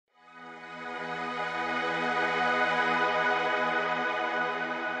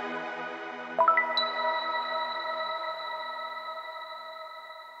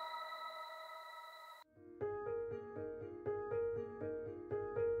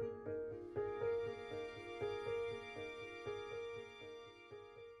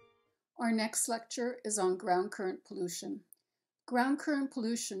Our next lecture is on ground current pollution. Ground current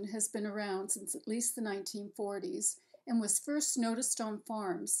pollution has been around since at least the 1940s and was first noticed on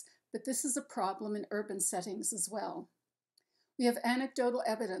farms, but this is a problem in urban settings as well. We have anecdotal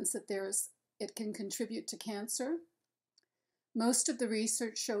evidence that it can contribute to cancer. Most of the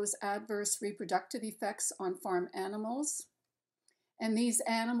research shows adverse reproductive effects on farm animals, and these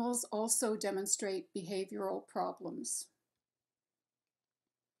animals also demonstrate behavioral problems.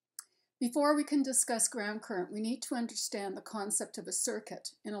 Before we can discuss ground current, we need to understand the concept of a circuit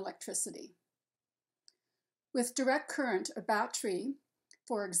in electricity. With direct current, a battery,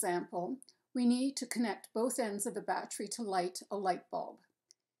 for example, we need to connect both ends of the battery to light a light bulb.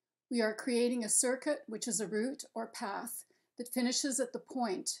 We are creating a circuit, which is a route or path that finishes at the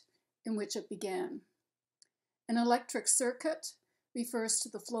point in which it began. An electric circuit refers to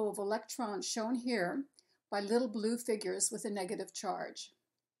the flow of electrons shown here by little blue figures with a negative charge.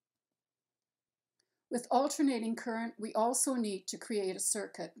 With alternating current, we also need to create a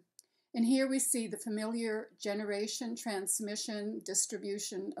circuit. And here we see the familiar generation, transmission,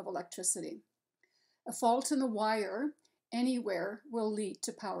 distribution of electricity. A fault in the wire anywhere will lead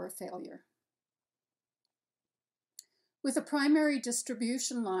to power failure. With a primary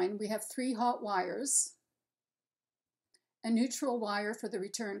distribution line, we have 3 hot wires, a neutral wire for the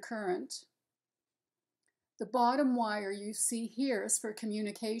return current. The bottom wire you see here is for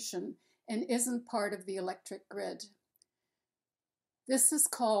communication and isn't part of the electric grid. This is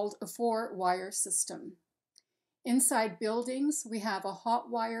called a 4-wire system. Inside buildings, we have a hot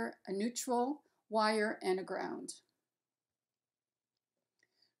wire, a neutral wire, and a ground.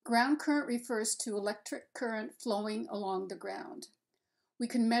 Ground current refers to electric current flowing along the ground. We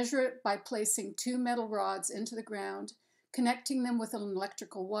can measure it by placing 2 metal rods into the ground, connecting them with an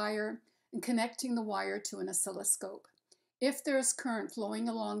electrical wire, and connecting the wire to an oscilloscope. If there is current flowing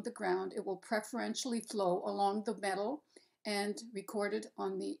along the ground, it will preferentially flow along the metal and recorded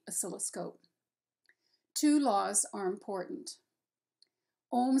on the oscilloscope. 2 laws are important.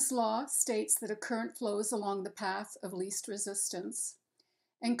 Ohm's law states that a current flows along the path of least resistance,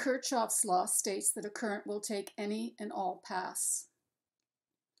 and Kirchhoff's law states that a current will take any and all paths.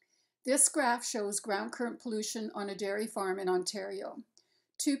 This graph shows ground current pollution on a dairy farm in Ontario.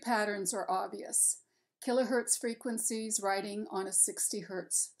 2 patterns are obvious. Kilohertz frequencies riding on a 60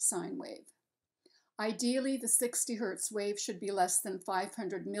 hertz sine wave. Ideally, the 60 hertz wave should be less than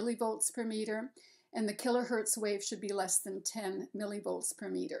 500 millivolts per meter, and the kilohertz wave should be less than 10 millivolts per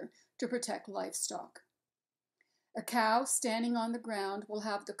meter to protect livestock. A cow standing on the ground will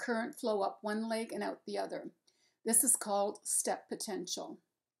have the current flow up one leg and out the other. This is called step potential.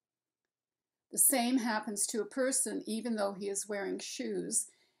 The same happens to a person even though he is wearing shoes,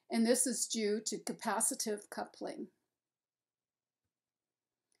 and this is due to capacitive coupling.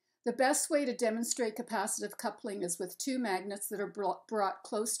 The best way to demonstrate capacitive coupling is with 2 magnets that are brought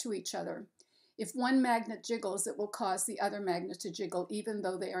close to each other. If one magnet jiggles, it will cause the other magnet to jiggle even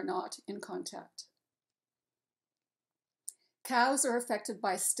though they are not in contact. Cows are affected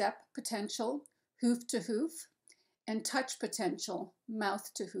by step potential, hoof to hoof, and touch potential,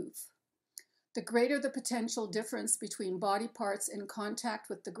 mouth to hoof. The greater the potential difference between body parts in contact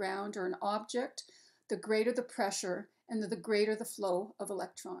with the ground or an object, the greater the pressure and the greater the flow of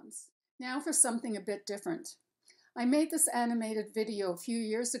electrons. Now for something a bit different. I made this animated video a few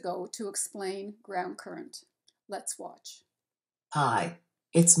years ago to explain ground current. Let's watch. Hi,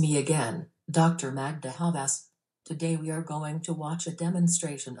 it's me again, Dr. Magda Havas. Today we are going to watch a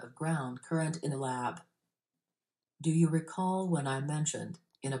demonstration of ground current in a lab. Do you recall when I mentioned,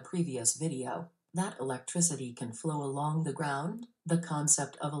 in a previous video, that electricity can flow along the ground? The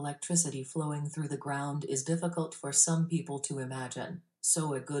concept of electricity flowing through the ground is difficult for some people to imagine,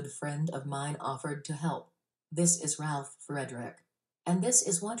 so a good friend of mine offered to help. This is Ralph Frederick. And this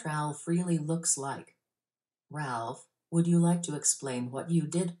is what Ralph really looks like. Ralph, would you like to explain what you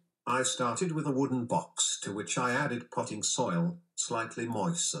did? I started with a wooden box to which I added potting soil, slightly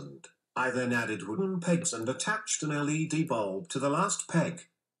moistened. I then added wooden pegs and attached an LED bulb to the last peg.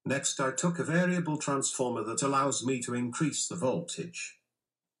 Next I took a variable transformer that allows me to increase the voltage.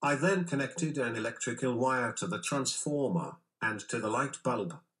 I then connected an electrical wire to the transformer, and to the light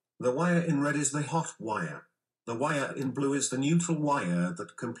bulb. The wire in red is the hot wire. The wire in blue is the neutral wire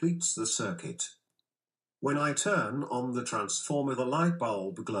that completes the circuit. When I turn on the transformer, the light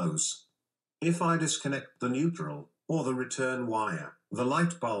bulb glows. If I disconnect the neutral, or the return wire, the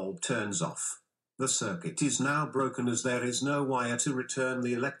light bulb turns off. The circuit is now broken as there is no wire to return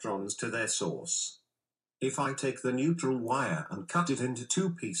the electrons to their source. If I take the neutral wire and cut it into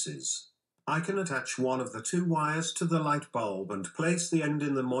 2 pieces, I can attach one of the two wires to the light bulb and place the end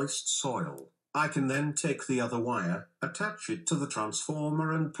in the moist soil. I can then take the other wire, attach it to the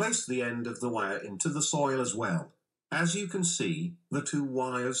transformer and place the end of the wire into the soil as well. As you can see, the two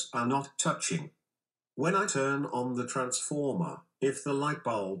wires are not touching. When I turn on the transformer, if the light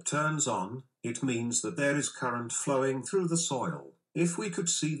bulb turns on, it means that there is current flowing through the soil. If we could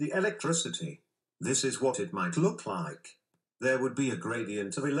see the electricity, this is what it might look like. There would be a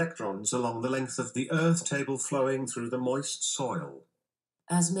gradient of electrons along the length of the earth table flowing through the moist soil.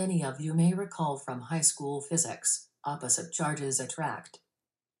 As many of you may recall from high school physics, opposite charges attract,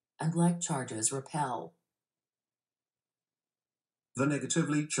 and like charges repel. The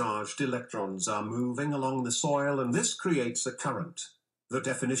negatively charged electrons are moving along the soil and this creates a current. The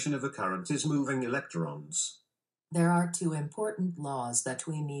definition of a current is moving electrons. There are two important laws that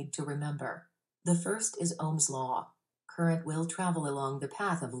we need to remember. The first is Ohm's law. Current will travel along the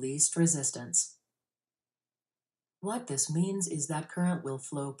path of least resistance. What this means is that current will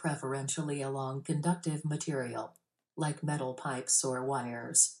flow preferentially along conductive material, like metal pipes or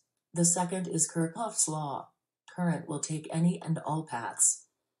wires. The second is Kirchhoff's law. Current will take any and all paths.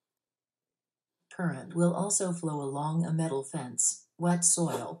 Current will also flow along a metal fence, wet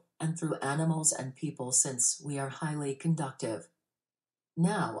soil, and through animals and people since we are highly conductive.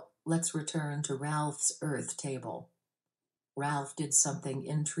 Now, let's return to Ralph's Earth table. Ralph did something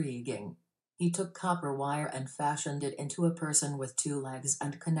intriguing. He took copper wire and fashioned it into a person with two legs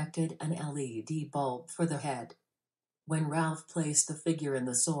and connected an LED bulb for the head. When Ralph placed the figure in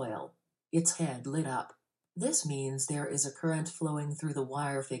the soil, its head lit up. This means there is a current flowing through the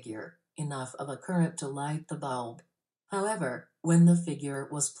wire figure, enough of a current to light the bulb. However, when the figure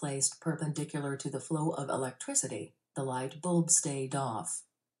was placed perpendicular to the flow of electricity, the light bulb stayed off.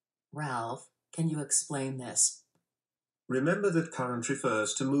 Ralph, can you explain this? Remember that current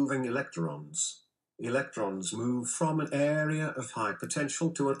refers to moving electrons. Electrons move from an area of high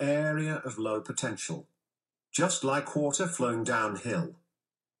potential to an area of low potential, just like water flowing downhill.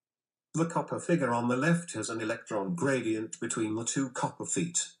 The copper figure on the left has an electron gradient between the two copper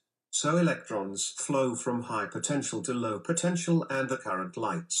feet. So electrons flow from high potential to low potential and the current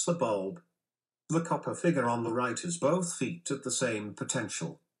lights the bulb. The copper figure on the right has both feet at the same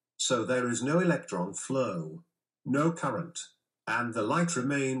potential. So there is no electron flow, no current, and the light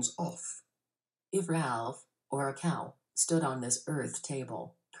remains off. If Ralph, or a cow, stood on this earth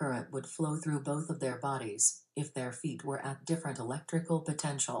table, current would flow through both of their bodies if their feet were at different electrical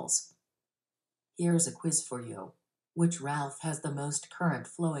potentials. Here's a quiz for you. Which Ralph has the most current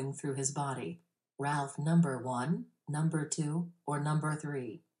flowing through his body? Ralph number 1, number 2, or number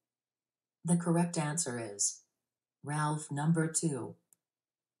 3? The correct answer is Ralph number 2.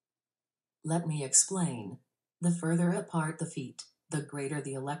 Let me explain. The further apart the feet, the greater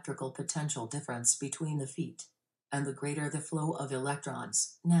the electrical potential difference between the feet, and the greater the flow of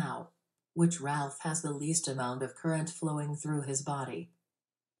electrons. Now, which Ralph has the least amount of current flowing through his body?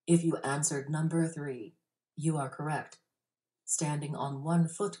 If you answered number 3, you are correct. Standing on one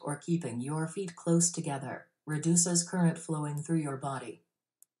foot or keeping your feet close together reduces current flowing through your body.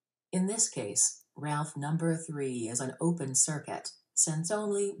 In this case, Ralph number 3 is an open circuit, since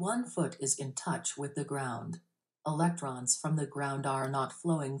only one foot is in touch with the ground. Electrons from the ground are not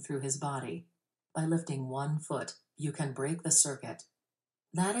flowing through his body. By lifting one foot, you can break the circuit.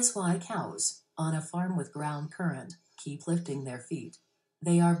 That is why cows, on a farm with ground current, keep lifting their feet.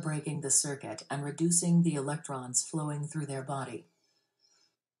 They are breaking the circuit and reducing the electrons flowing through their body.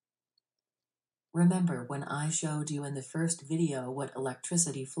 Remember when I showed you in the first video what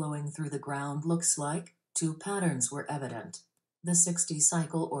electricity flowing through the ground looks like? Two patterns were evident. The 60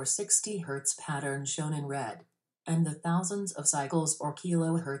 cycle or 60 Hz pattern shown in red, and the thousands of cycles or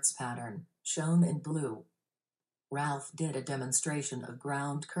kilohertz pattern, shown in blue. Ralph did a demonstration of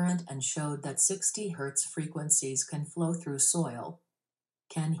ground current and showed that 60 Hz frequencies can flow through soil.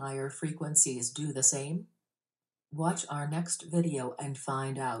 Can higher frequencies do the same? Watch our next video and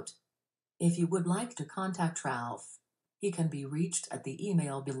find out. If you would like to contact Ralph, he can be reached at the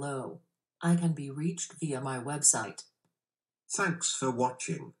email below. I can be reached via my website. Thanks for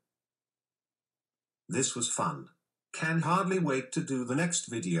watching. This was fun. Can hardly wait to do the next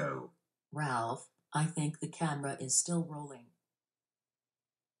video. Ralph, I think the camera is still rolling.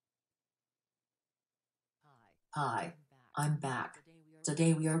 Hi, I'm back.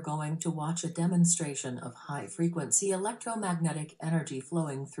 Today we are going to watch a demonstration of high-frequency electromagnetic energy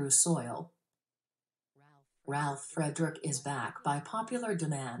flowing through soil. Ralph Frederick is back by popular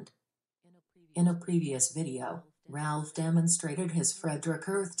demand. In a previous video, Ralph demonstrated his Frederick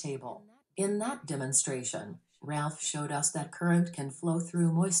Earth table. In that demonstration, Ralph showed us that current can flow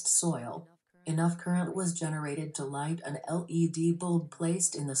through moist soil, Enough current was generated to light an LED bulb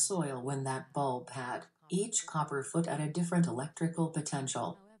placed in the soil when that bulb had each copper foot at a different electrical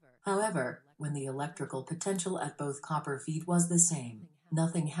potential. However, when the electrical potential at both copper feet was the same,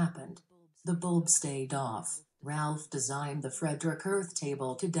 nothing happened. The bulb stayed off. Ralph designed the Frederick Earth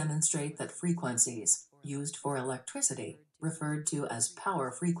table to demonstrate that frequencies, used for electricity, referred to as power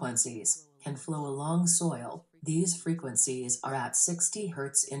frequencies, can flow along soil. These frequencies are at 60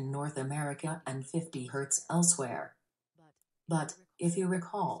 Hz in North America and 50 Hz elsewhere. But, if you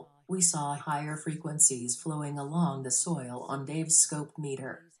recall, we saw higher frequencies flowing along the soil on Dave's scope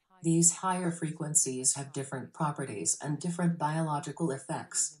meter. These higher frequencies have different properties and different biological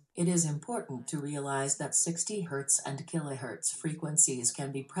effects. It is important to realize that 60 Hz and kHz frequencies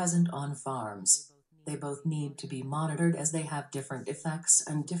can be present on farms. They both need to be monitored as they have different effects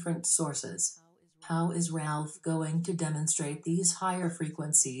and different sources. How is Ralph going to demonstrate these higher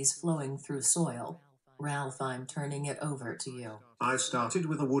frequencies flowing through soil? Ralph, I'm turning it over to you. I started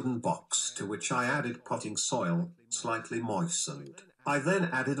with a wooden box to which I added potting soil, slightly moistened. I then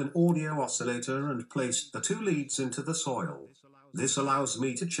added an audio oscillator and placed the 2 leads into the soil. This allows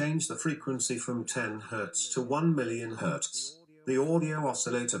me to change the frequency from 10 Hz to 1 million Hz. The audio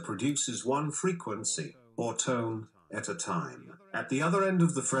oscillator produces one frequency, or tone, at a time. At the other end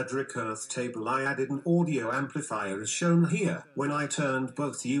of the Frederick Earth table I added an audio amplifier as shown here. When I turned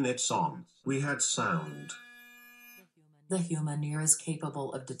both units on, we had sound. The human ear is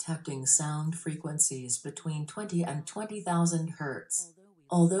capable of detecting sound frequencies between 20 and 20,000 Hz.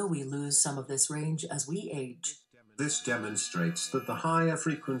 Although we lose some of this range as we age. This demonstrates that the higher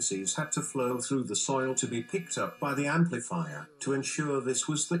frequencies had to flow through the soil to be picked up by the amplifier. To ensure this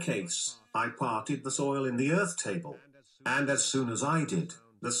was the case, I parted the soil in the earth table. And as soon as I did,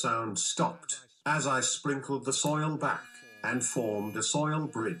 the sound stopped. As I sprinkled the soil back and formed a soil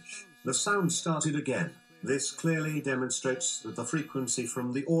bridge, the sound started again. This clearly demonstrates that the frequency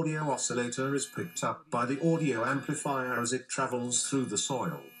from the audio oscillator is picked up by the audio amplifier as it travels through the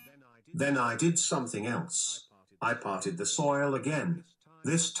soil. Then I did something else. I parted the soil again.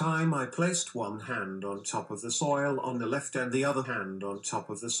 This time I placed one hand on top of the soil on the left and the other hand on top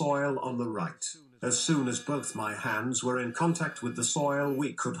of the soil on the right. As soon as both my hands were in contact with the soil,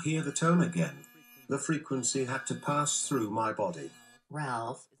 we could hear the tone again. The frequency had to pass through my body.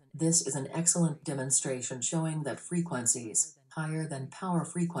 Ralph, this is an excellent demonstration showing that frequencies, higher than power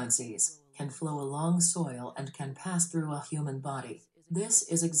frequencies, can flow along soil and can pass through a human body. This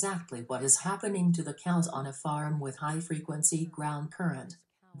is exactly what is happening to the cows on a farm with high-frequency ground current.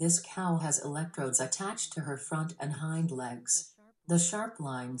 This cow has electrodes attached to her front and hind legs. The sharp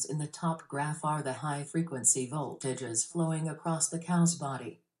lines in the top graph are the high-frequency voltages flowing across the cow's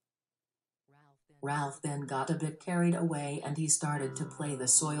body. Ralph then got a bit carried away and he started to play the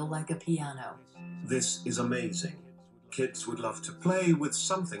soil like a piano. This is amazing. Kids would love to play with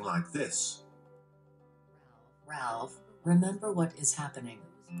something like this. Ralph, remember what is happening.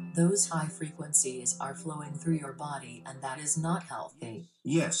 Those high frequencies are flowing through your body and that is not healthy.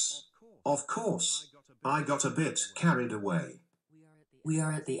 Yes, of course. I got a bit carried away. We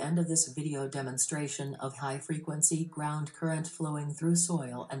are at the end of this video demonstration of high-frequency ground current flowing through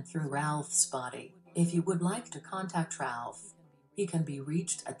soil and through Ralph's body. If you would like to contact Ralph, he can be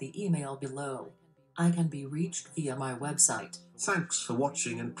reached at the email below. I can be reached via my website. Thanks for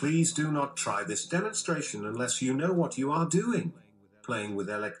watching and please do not try this demonstration unless you know what you are doing. Playing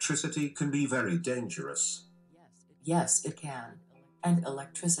with electricity can be very dangerous. Yes, it can. And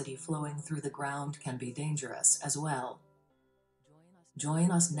electricity flowing through the ground can be dangerous as well.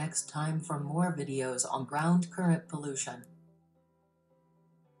 Join us next time for more videos on ground current pollution.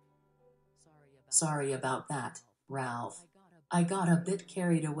 Sorry about that, Ralph. I got a bit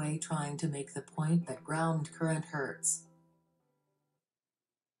carried away trying to make the point that ground current hurts.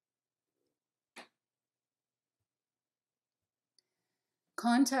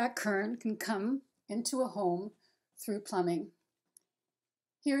 Contact current can come into a home through plumbing.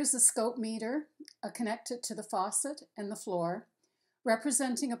 Here's a scope meter connected to the faucet and the floor,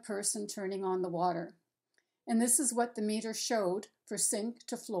 representing a person turning on the water. And this is what the meter showed for sink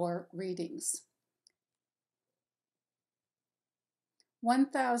to floor readings.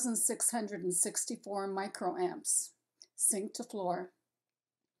 1,664 microamps, sink to floor.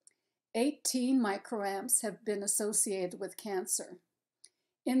 18 microamps have been associated with cancer.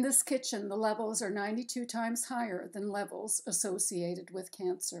 In this kitchen, the levels are 92 times higher than levels associated with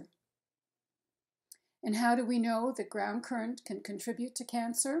cancer. And how do we know that ground current can contribute to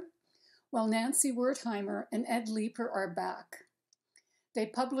cancer? Well, Nancy Wertheimer and Ed Leeper are back. They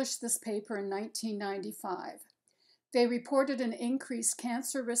published this paper in 1995. They reported an increased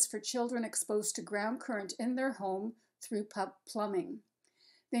cancer risk for children exposed to ground current in their home through plumbing.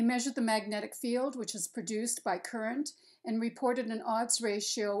 They measured the magnetic field, which is produced by current, and reported an odds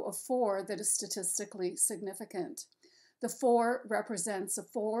ratio of 4 that is statistically significant. The 4 represents a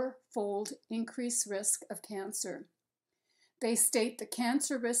 4-fold increased risk of cancer. They state the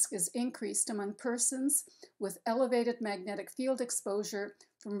cancer risk is increased among persons with elevated magnetic field exposure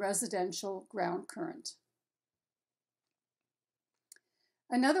from residential ground current.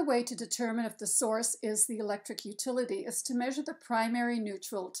 Another way to determine if the source is the electric utility is to measure the primary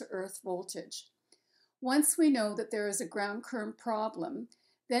neutral to earth voltage. Once we know that there is a ground current problem,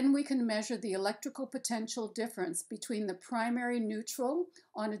 then we can measure the electrical potential difference between the primary neutral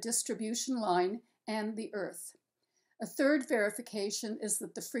on a distribution line and the earth. A third verification is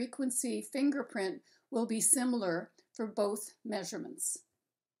that the frequency fingerprint will be similar for both measurements.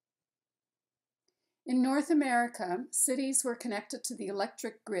 In North America, cities were connected to the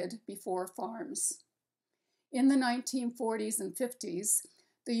electric grid before farms. In the 1940s and 50s,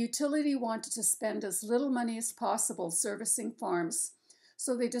 the utility wanted to spend as little money as possible servicing farms,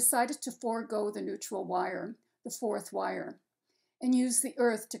 so they decided to forego the neutral wire, the fourth wire, and use the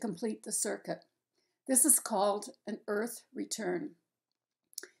earth to complete the circuit. This is called an earth return.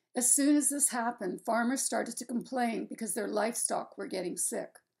 As soon as this happened, farmers started to complain because their livestock were getting sick.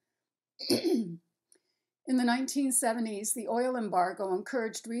 In the 1970s, the oil embargo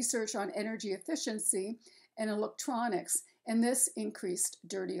encouraged research on energy efficiency and electronics, and this increased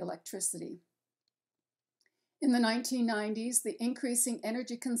dirty electricity. In the 1990s, the increasing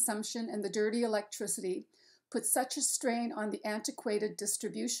energy consumption and the dirty electricity put such a strain on the antiquated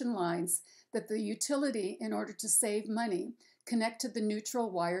distribution lines that the utility, in order to save money, connected the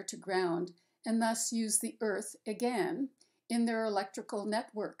neutral wire to ground and thus used the earth again in their electrical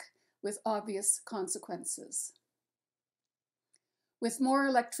network, with obvious consequences. With more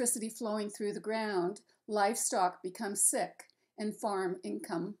electricity flowing through the ground, livestock become sick and farm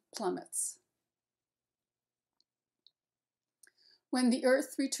income plummets. When the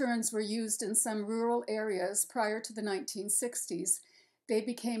earth returns were used in some rural areas prior to the 1960s, they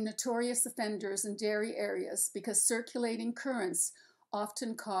became notorious offenders in dairy areas because circulating currents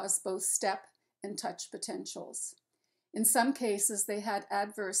often cause both step and touch potentials. In some cases, they had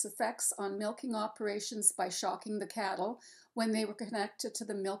adverse effects on milking operations by shocking the cattle when they were connected to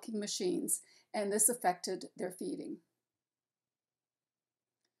the milking machines, and this affected their feeding.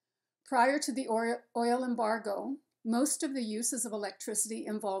 Prior to the oil embargo, most of the uses of electricity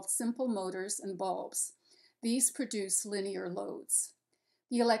involved simple motors and bulbs. These produce linear loads.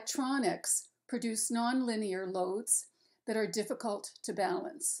 The electronics produce nonlinear loads that are difficult to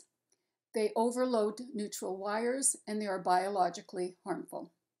balance. They overload neutral wires, and they are biologically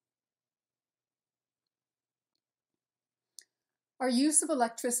harmful. Our use of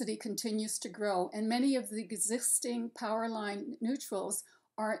electricity continues to grow, and many of the existing power line neutrals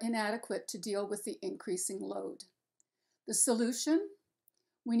are inadequate to deal with the increasing load. The solution?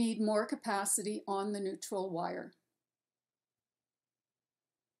 We need more capacity on the neutral wire.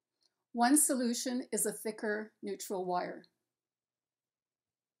 One solution is a thicker neutral wire.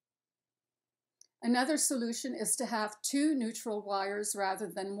 Another solution is to have 2 neutral wires rather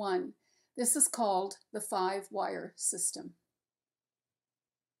than 1. This is called the 5-wire system.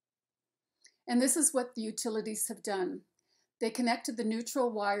 And this is what the utilities have done. They connected the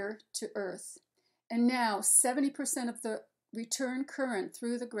neutral wire to earth. And now 70% of the return current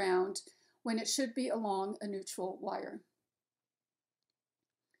through the ground when it should be along a neutral wire.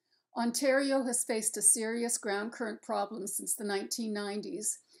 Ontario has faced a serious ground current problem since the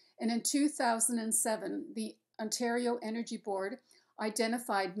 1990s. And in 2007, the Ontario Energy Board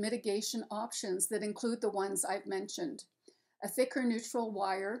identified mitigation options that include the ones I've mentioned: a thicker neutral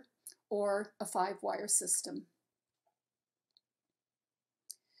wire or a 5-wire system.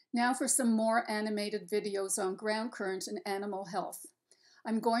 Now for some more animated videos on ground current and animal health.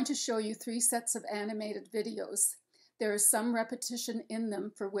 I'm going to show you 3 sets of animated videos. There is some repetition in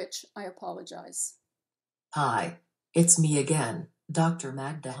them, for which I apologize. Hi, it's me again, Dr.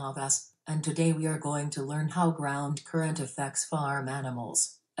 Magda Havas, and today we are going to learn how ground current affects farm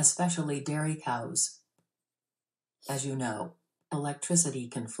animals, especially dairy cows. As you know, electricity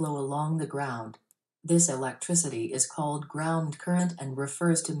can flow along the ground. This electricity is called ground current and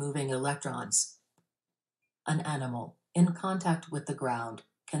refers to moving electrons. An animal, in contact with the ground,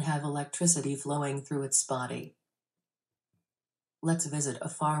 can have electricity flowing through its body. Let's visit a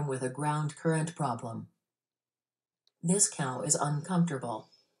farm with a ground current problem. This cow is uncomfortable.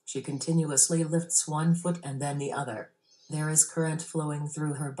 She continuously lifts one foot and then the other. There is current flowing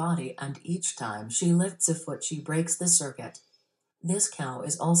through her body, and each time she lifts a foot, she breaks the circuit. This cow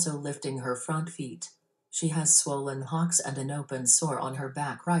is also lifting her front feet. She has swollen hocks and an open sore on her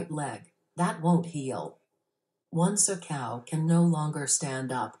back right leg. That won't heal. Once a cow can no longer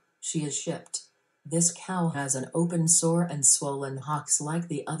stand up, she is shipped. This cow has an open sore and swollen hocks like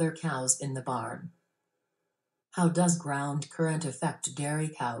the other cows in the barn. How does ground current affect dairy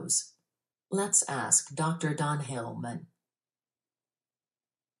cows? Let's ask Dr. Don Hillman.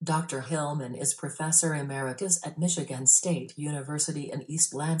 Dr. Hillman is Professor Emeritus at Michigan State University in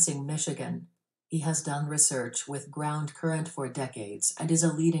East Lansing, Michigan. He has done research with ground current for decades and is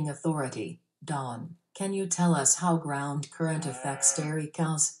a leading authority. Don, can you tell us how ground current affects dairy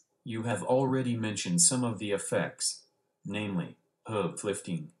cows? You have already mentioned some of the effects, namely, hoof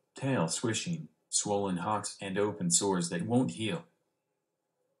lifting, tail swishing, swollen hocks, and open sores that won't heal.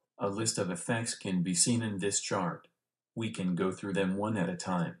 A list of effects can be seen in this chart. We can go through them one at a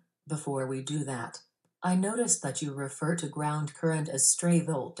time. Before we do that, I noticed that you refer to ground current as stray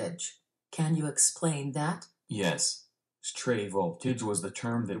voltage. Can you explain that? Yes. Stray voltage was the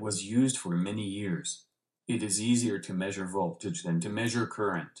term that was used for many years. It is easier to measure voltage than to measure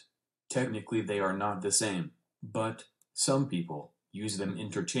current. Technically they are not the same, but some people use them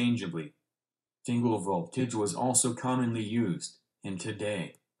interchangeably. Single voltage was also commonly used, and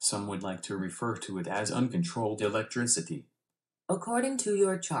today, some would like to refer to it as uncontrolled electricity. According to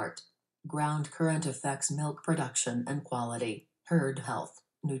your chart, ground current affects milk production and quality, herd health,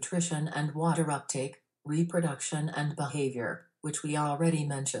 nutrition and water uptake, reproduction and behavior, which we already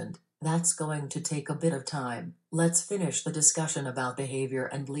mentioned. That's going to take a bit of time. Let's finish the discussion about behavior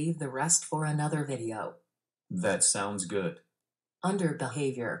and leave the rest for another video. That sounds good. Under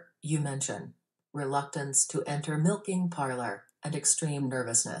behavior, you mention reluctance to enter milking parlor and extreme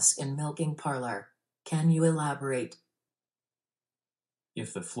nervousness in milking parlor. Can you elaborate?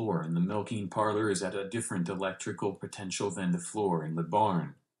 If the floor in the milking parlor is at a different electrical potential than the floor in the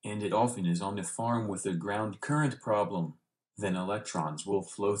barn, and it often is on a farm with a ground current problem, then electrons will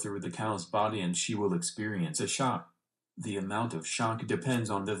flow through the cow's body and she will experience a shock. The amount of shock depends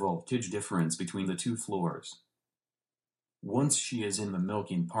on the voltage difference between the two floors. Once she is in the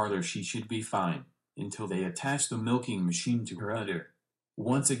milking parlor, she should be fine, until they attach the milking machine to her udder.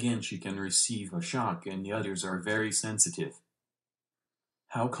 Once again she can receive a shock, and the udders are very sensitive.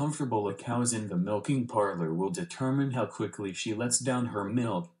 How comfortable a cow is in the milking parlor will determine how quickly she lets down her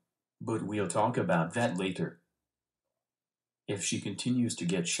milk, but we'll talk about that later. If she continues to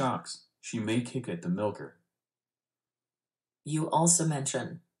get shocks, she may kick at the milker. You also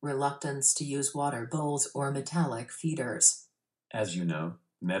mention reluctance to use water bowls or metallic feeders. As you know,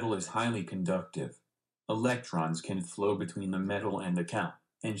 metal is highly conductive. Electrons can flow between the metal and the cow,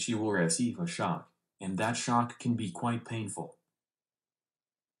 and she will receive a shock, and that shock can be quite painful.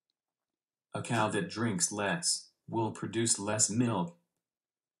 A cow that drinks less will produce less milk.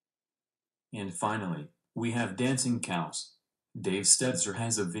 And finally, we have dancing cows. Dave Stetzer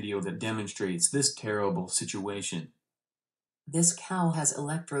has a video that demonstrates this terrible situation. This cow has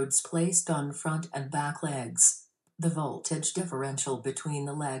electrodes placed on front and back legs. The voltage differential between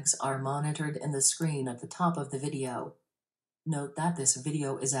the legs are monitored in the screen at the top of the video. Note that this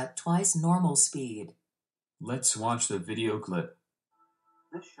video is at twice normal speed. Let's watch the video clip.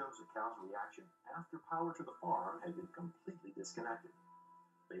 This shows a cow's reaction after power to the farm had been completely disconnected.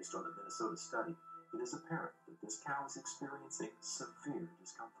 Based on the Minnesota study, it is apparent that this cow is experiencing severe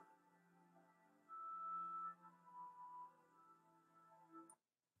discomfort.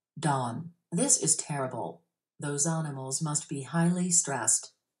 Dawn, this is terrible. Those animals must be highly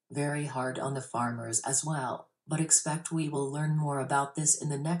stressed. Very hard on the farmers as well, but expect we will learn more about this in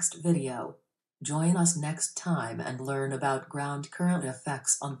the next video. Join us next time and learn about ground current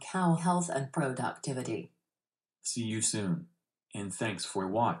effects on cow health and productivity. See you soon, and thanks for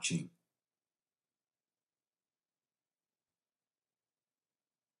watching.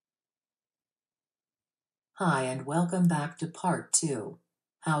 Hi and welcome back to part 2.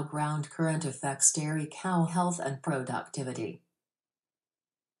 How ground current affects dairy cow health and productivity.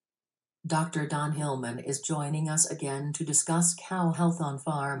 Dr. Don Hillman is joining us again to discuss cow health on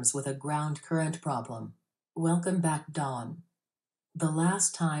farms with a ground current problem. Welcome back, Don. The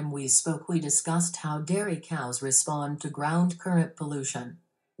last time we spoke, we discussed how dairy cows respond to ground current pollution.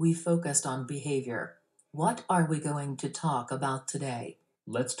 We focused on behavior. What are we going to talk about today?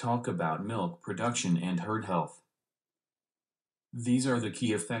 Let's talk about milk production and herd health. These are the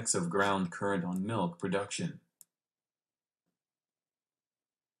key effects of ground current on milk production.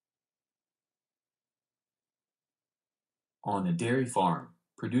 On a dairy farm,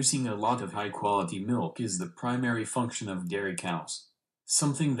 Producing a lot of high-quality milk is the primary function of dairy cows.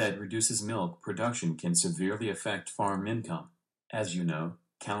 Something that reduces milk production can severely affect farm income. As you know,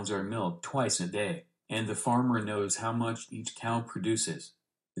 cows are milked twice a day, and the farmer knows how much each cow produces.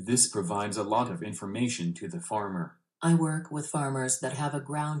 This provides a lot of information to the farmer. I work with farmers that have a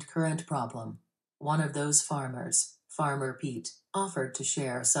ground current problem. One of those farmers, Farmer Pete, offered to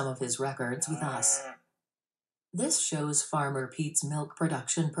share some of his records with us. This shows Farmer Pete's milk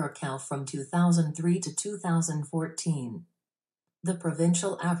production per cow from 2003 to 2014. The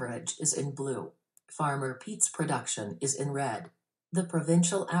provincial average is in blue. Farmer Pete's production is in red. The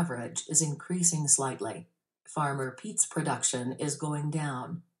provincial average is increasing slightly. Farmer Pete's production is going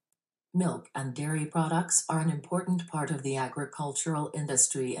down. Milk and dairy products are an important part of the agricultural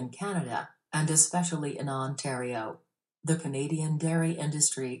industry in Canada, and especially in Ontario. The Canadian dairy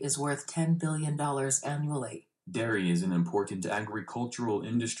industry is worth $10 billion annually. Dairy is an important agricultural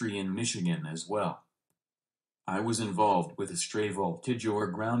industry in Michigan as well. I was involved with a stray voltage or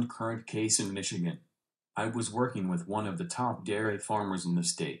ground current case in Michigan. I was working with one of the top dairy farmers in the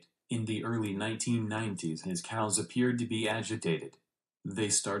state. In the early 1990s, his cows appeared to be agitated. They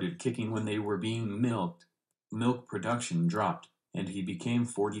started kicking when they were being milked. Milk production dropped, and he became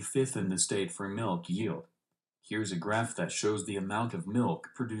 45th in the state for milk yield. Here's a graph that shows the amount of milk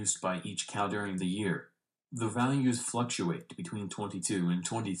produced by each cow during the year. The values fluctuate between 22 and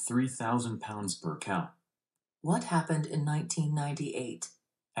 23,000 pounds per cow. What happened in 1998?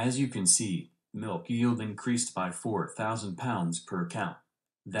 As you can see, milk yield increased by 4,000 pounds per cow.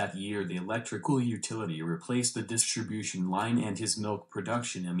 That year the electrical utility replaced the distribution line and his milk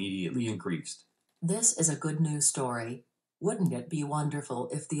production immediately increased. This is a good news story. Wouldn't it be wonderful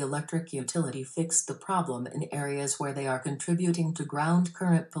if the electric utility fixed the problem in areas where they are contributing to ground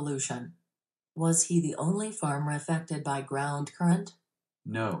current pollution? Was he the only farmer affected by ground current?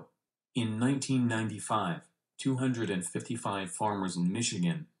 No. In 1995, 255 farmers in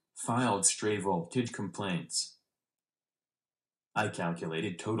Michigan filed stray voltage complaints. I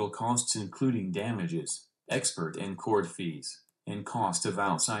calculated total costs including damages, expert and court fees, and cost of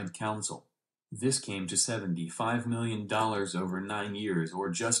outside counsel. This came to $75 million over 9 years, or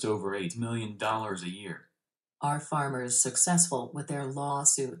just over $8 million a year. Are farmers successful with their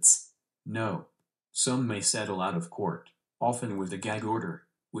lawsuits? No. Some may settle out of court, often with a gag order,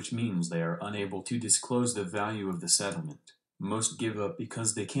 which means they are unable to disclose the value of the settlement. Most give up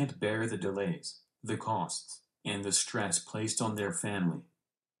because they can't bear the delays, the costs, and the stress placed on their family.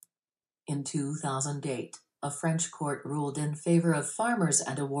 In 2008, a French court ruled in favor of farmers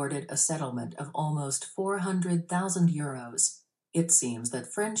and awarded a settlement of almost €400,000. It seems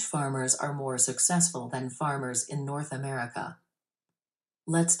that French farmers are more successful than farmers in North America.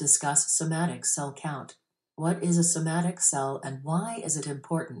 Let's discuss somatic cell count. What is a somatic cell and why is it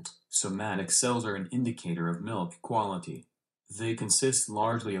important? Somatic cells are an indicator of milk quality. They consist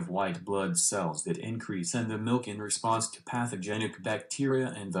largely of white blood cells that increase in the milk in response to pathogenic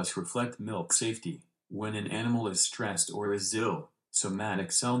bacteria and thus reflect milk safety. When an animal is stressed or is ill,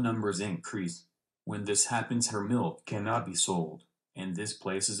 somatic cell numbers increase. When this happens, her milk cannot be sold, and this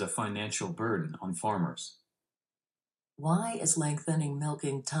places a financial burden on farmers. Why is lengthening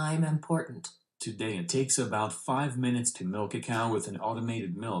milking time important? Today it takes about 5 minutes to milk a cow with an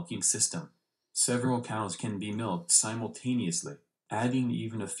automated milking system. Several cows can be milked simultaneously. Adding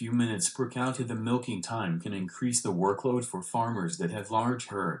even a few minutes per cow to the milking time can increase the workload for farmers that have large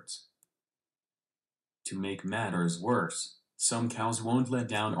herds. To make matters worse, some cows won't let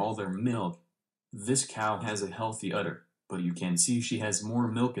down all their milk. This cow has a healthy udder, but you can see she has more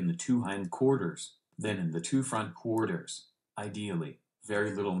milk in the 2 hind quarters than in the 2 front quarters. Ideally,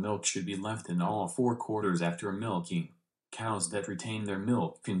 very little milk should be left in all 4 quarters after milking. Cows that retain their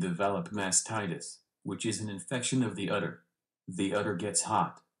milk can develop mastitis, which is an infection of the udder. The udder gets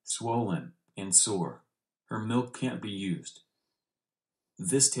hot, swollen, and sore. Her milk can't be used.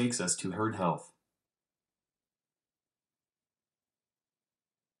 This takes us to herd health.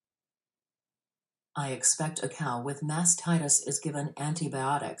 I expect a cow with mastitis is given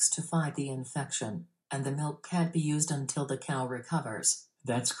antibiotics to fight the infection, and the milk can't be used until the cow recovers.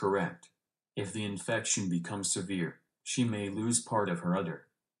 That's correct. If the infection becomes severe, she may lose part of her udder.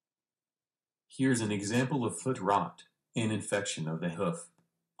 Here's an example of foot rot, an infection of the hoof.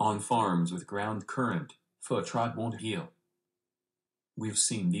 On farms with ground current, foot rot won't heal. We've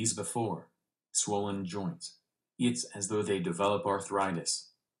seen these before. Swollen joints. It's as though they develop arthritis.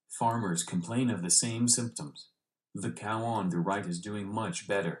 Farmers complain of the same symptoms. The cow on the right is doing much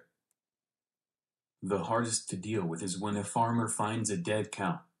better. The hardest to deal with is when a farmer finds a dead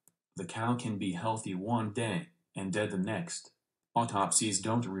cow. The cow can be healthy one day and dead the next. Autopsies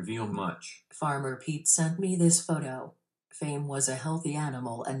don't reveal much. Farmer Pete sent me this photo. Fame was a healthy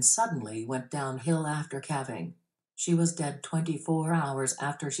animal and suddenly went downhill after calving. She was dead 24 hours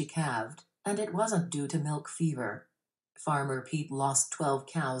after she calved, and it wasn't due to milk fever. Farmer Pete lost 12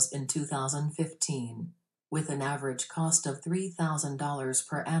 cows in 2015. With an average cost of $3,000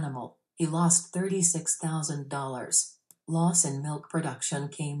 per animal, he lost $36,000. Loss in milk production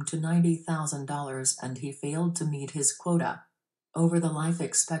came to $90,000 and he failed to meet his quota. Over the life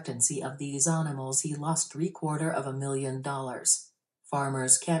expectancy of these animals he lost $750,000.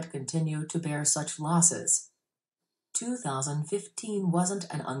 Farmers can't continue to bear such losses. 2015 wasn't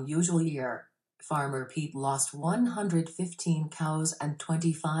an unusual year. Farmer Pete lost 115 cows and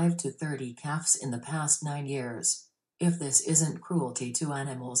 25 to 30 calves in the past 9 years. If this isn't cruelty to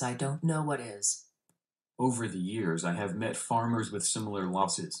animals, I don't know what is. Over the years I have met farmers with similar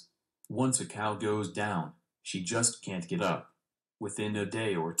losses. Once a cow goes down, she just can't get up. Within a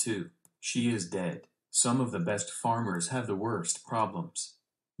day or two, she is dead. Some of the best farmers have the worst problems.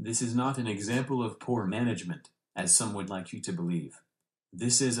 This is not an example of poor management, as some would like you to believe.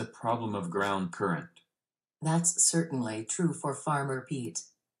 This is a problem of ground current. That's certainly true for Farmer Pete.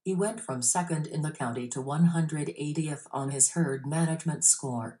 He went from second in the county to 180th on his herd management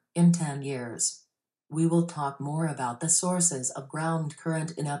score in 10 years. We will talk more about the sources of ground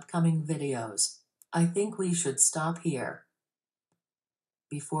current in upcoming videos. I think we should stop here.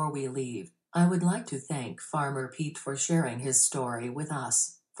 Before we leave, I would like to thank Farmer Pete for sharing his story with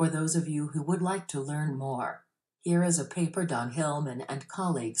us. For those of you who would like to learn more, here is a paper Don Hillman and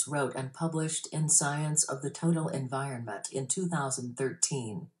colleagues wrote and published in Science of the Total Environment in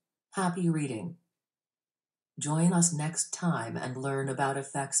 2013. Happy reading! Join us next time and learn about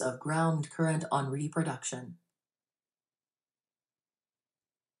effects of ground current on reproduction.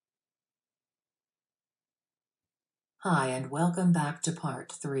 Hi and welcome back to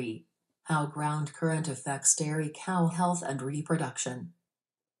Part 3, How Ground Current Affects Dairy Cow Health and Reproduction.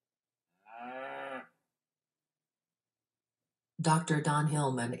 Dr. Don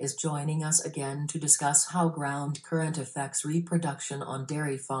Hillman is joining us again to discuss how ground current affects reproduction on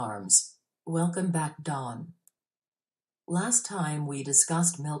dairy farms. Welcome back, Don. Last time we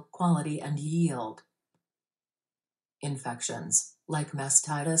discussed milk quality and yield. Infections, like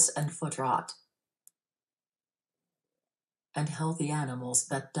mastitis and foot rot. And healthy animals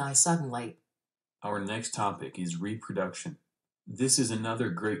that die suddenly. Our next topic is reproduction. This is another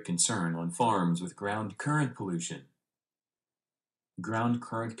great concern on farms with ground current pollution. Ground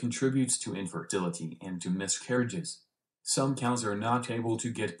current contributes to infertility and to miscarriages. Some cows are not able to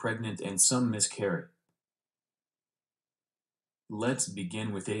get pregnant and some miscarry. Let's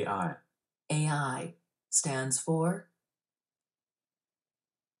begin with AI. AI stands for?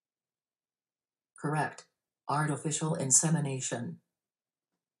 Correct. Artificial insemination.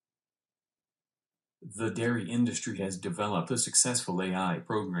 The dairy industry has developed a successful AI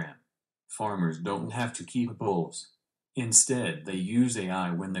program. Farmers don't have to keep bulls. Instead, they use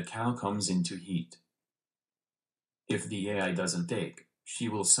AI when the cow comes into heat. If the AI doesn't take, she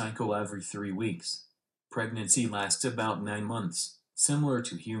will cycle every 3 weeks. Pregnancy lasts about 9 months, similar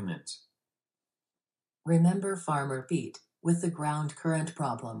to humans. Remember Farmer Pete with the ground current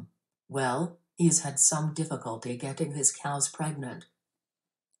problem? Well, he's had some difficulty getting his cows pregnant.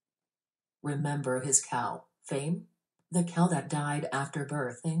 Remember his cow, Fame? The cow that died after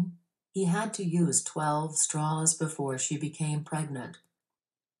birthing? He had to use 12 straws before she became pregnant.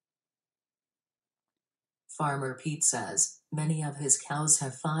 Farmer Pete says many of his cows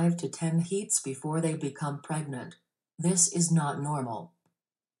have 5 to 10 heats before they become pregnant. This is not normal.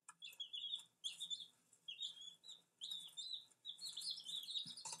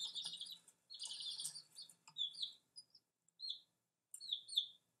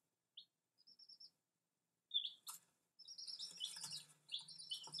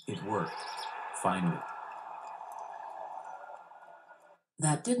 It worked. Finally.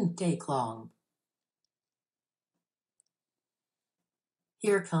 That didn't take long.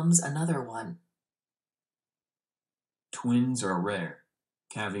 Here comes another one. Twins are rare.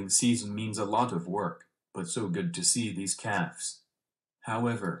 Calving season means a lot of work, but so good to see these calves.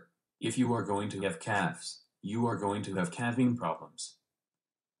 However, if you are going to have calves, you are going to have calving problems.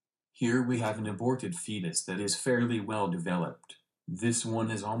 Here we have an aborted fetus that is fairly well developed. This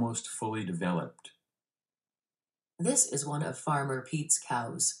one is almost fully developed. This is one of Farmer Pete's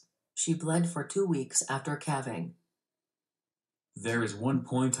cows. She bled for 2 weeks after calving. There is one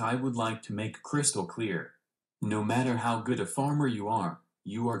point I would like to make crystal clear. No matter how good a farmer you are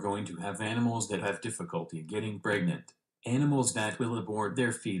going to have animals that have difficulty getting pregnant, animals that will abort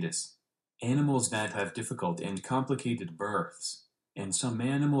their fetus. animals that have difficult and complicated births, and some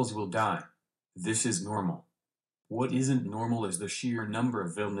animals will die. This is normal. What isn't normal is the sheer number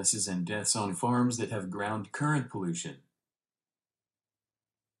of illnesses and deaths on farms that have ground current pollution.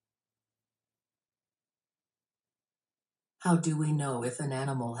 How do we know if an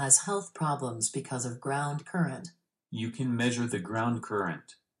animal has health problems because of ground current? You can measure the ground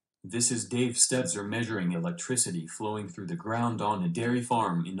current. This is Dave Stetzer measuring electricity flowing through the ground on a dairy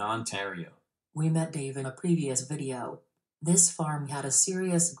farm in Ontario. We met Dave in a previous video. This farm had a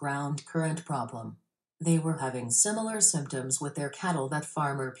serious ground current problem. They were having similar symptoms with their cattle that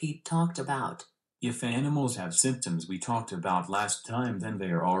Farmer Pete talked about. If animals have symptoms we talked about last time, then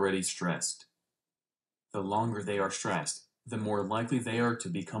they are already stressed. The longer they are stressed, the more likely they are to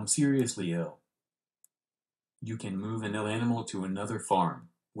become seriously ill. You can move an ill animal to another farm,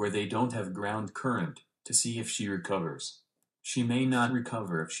 where they don't have ground current, to see if she recovers. She may not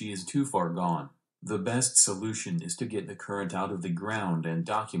recover if she is too far gone. The best solution is to get the current out of the ground and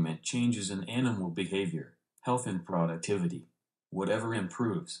document changes in animal behavior, health and productivity. Whatever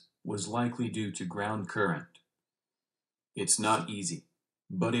improves was likely due to ground current. It's not easy,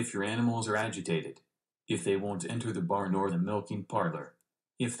 but if your animals are agitated, if they won't enter the barn or the milking parlor,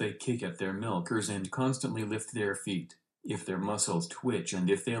 if they kick at their milkers and constantly lift their feet, if their muscles twitch and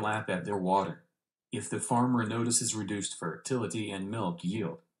if they lap at their water, if the farmer notices reduced fertility and milk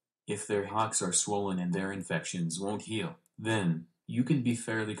yield, if their hocks are swollen and their infections won't heal, then you can be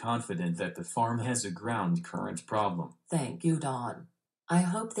fairly confident that the farm has a ground current problem. Thank you, Don. I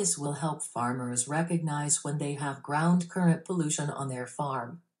hope this will help farmers recognize when they have ground current pollution on their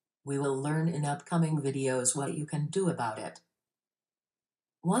farm. We will learn in upcoming videos what you can do about it.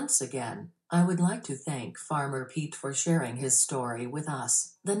 Once again, I would like to thank Farmer Pete for sharing his story with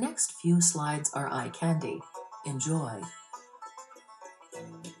us. The next few slides are eye candy. Enjoy.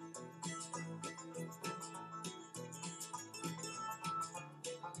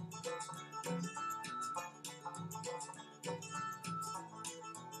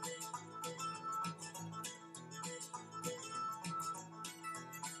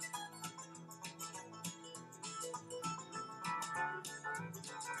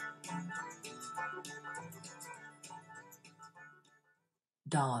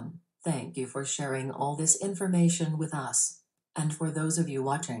 Dawn, thank you for sharing all this information with us. And for those of you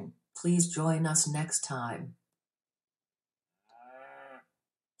watching, please join us next time.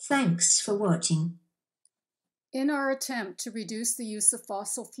 Thanks for watching. In our attempt to reduce the use of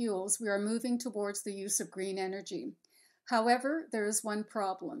fossil fuels, we are moving towards the use of green energy. However, there is one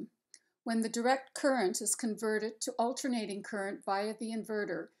problem. When the direct current is converted to alternating current via the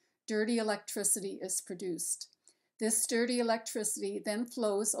inverter, dirty electricity is produced. This dirty electricity then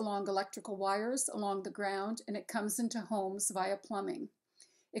flows along electrical wires along the ground, and it comes into homes via plumbing.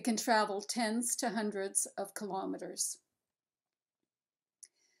 It can travel tens to hundreds of kilometers.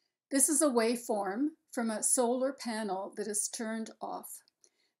 This is a waveform from a solar panel that is turned off.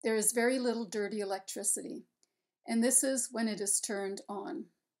 There is very little dirty electricity, and this is when it is turned on.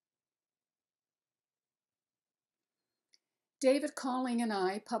 David Colling and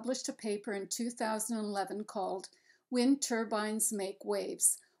I published a paper in 2011 called Wind Turbines Make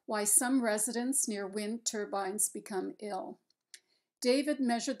Waves: Why Some Residents Near Wind Turbines Become Ill. David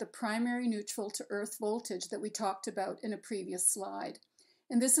measured the primary neutral to earth voltage that we talked about in a previous slide.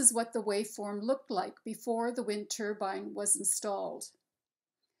 And this is what the waveform looked like before the wind turbine was installed.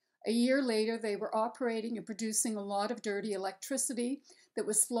 A year later, they were operating and producing a lot of dirty electricity that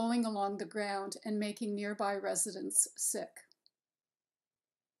was flowing along the ground and making nearby residents sick.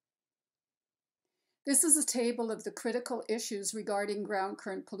 This is a table of the critical issues regarding ground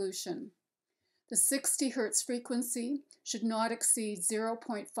current pollution. The 60 Hz frequency should not exceed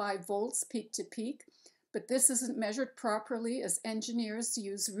 0.5 volts peak to peak, but this isn't measured properly as engineers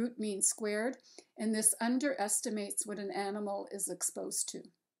use root mean squared, and this underestimates what an animal is exposed to.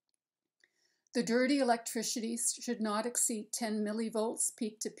 The dirty electricity should not exceed 10 millivolts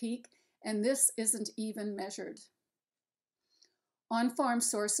peak to peak, and this isn't even measured. On-farm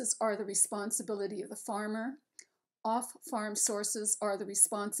sources are the responsibility of the farmer. Off-farm sources are the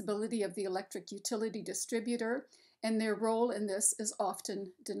responsibility of the electric utility distributor, and their role in this is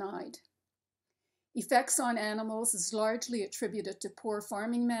often denied. Effects on animals is largely attributed to poor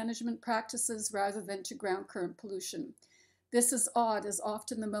farming management practices rather than to ground current pollution. This is odd, as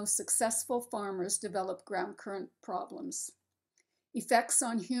often the most successful farmers develop ground current problems. Effects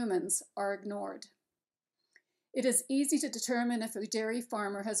on humans are ignored. It is easy to determine if a dairy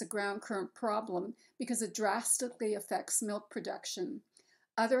farmer has a ground current problem because it drastically affects milk production.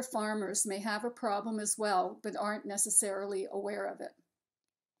 Other farmers may have a problem as well, but aren't necessarily aware of it.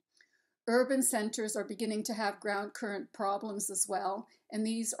 Urban centers are beginning to have ground current problems as well, and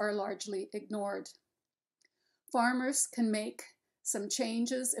these are largely ignored. Farmers can make some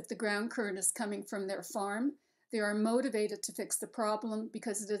changes if the ground current is coming from their farm. They are motivated to fix the problem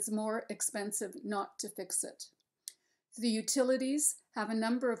because it is more expensive not to fix it. The utilities have a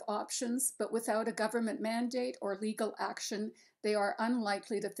number of options, but without a government mandate or legal action, they are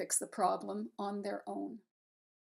unlikely to fix the problem on their own.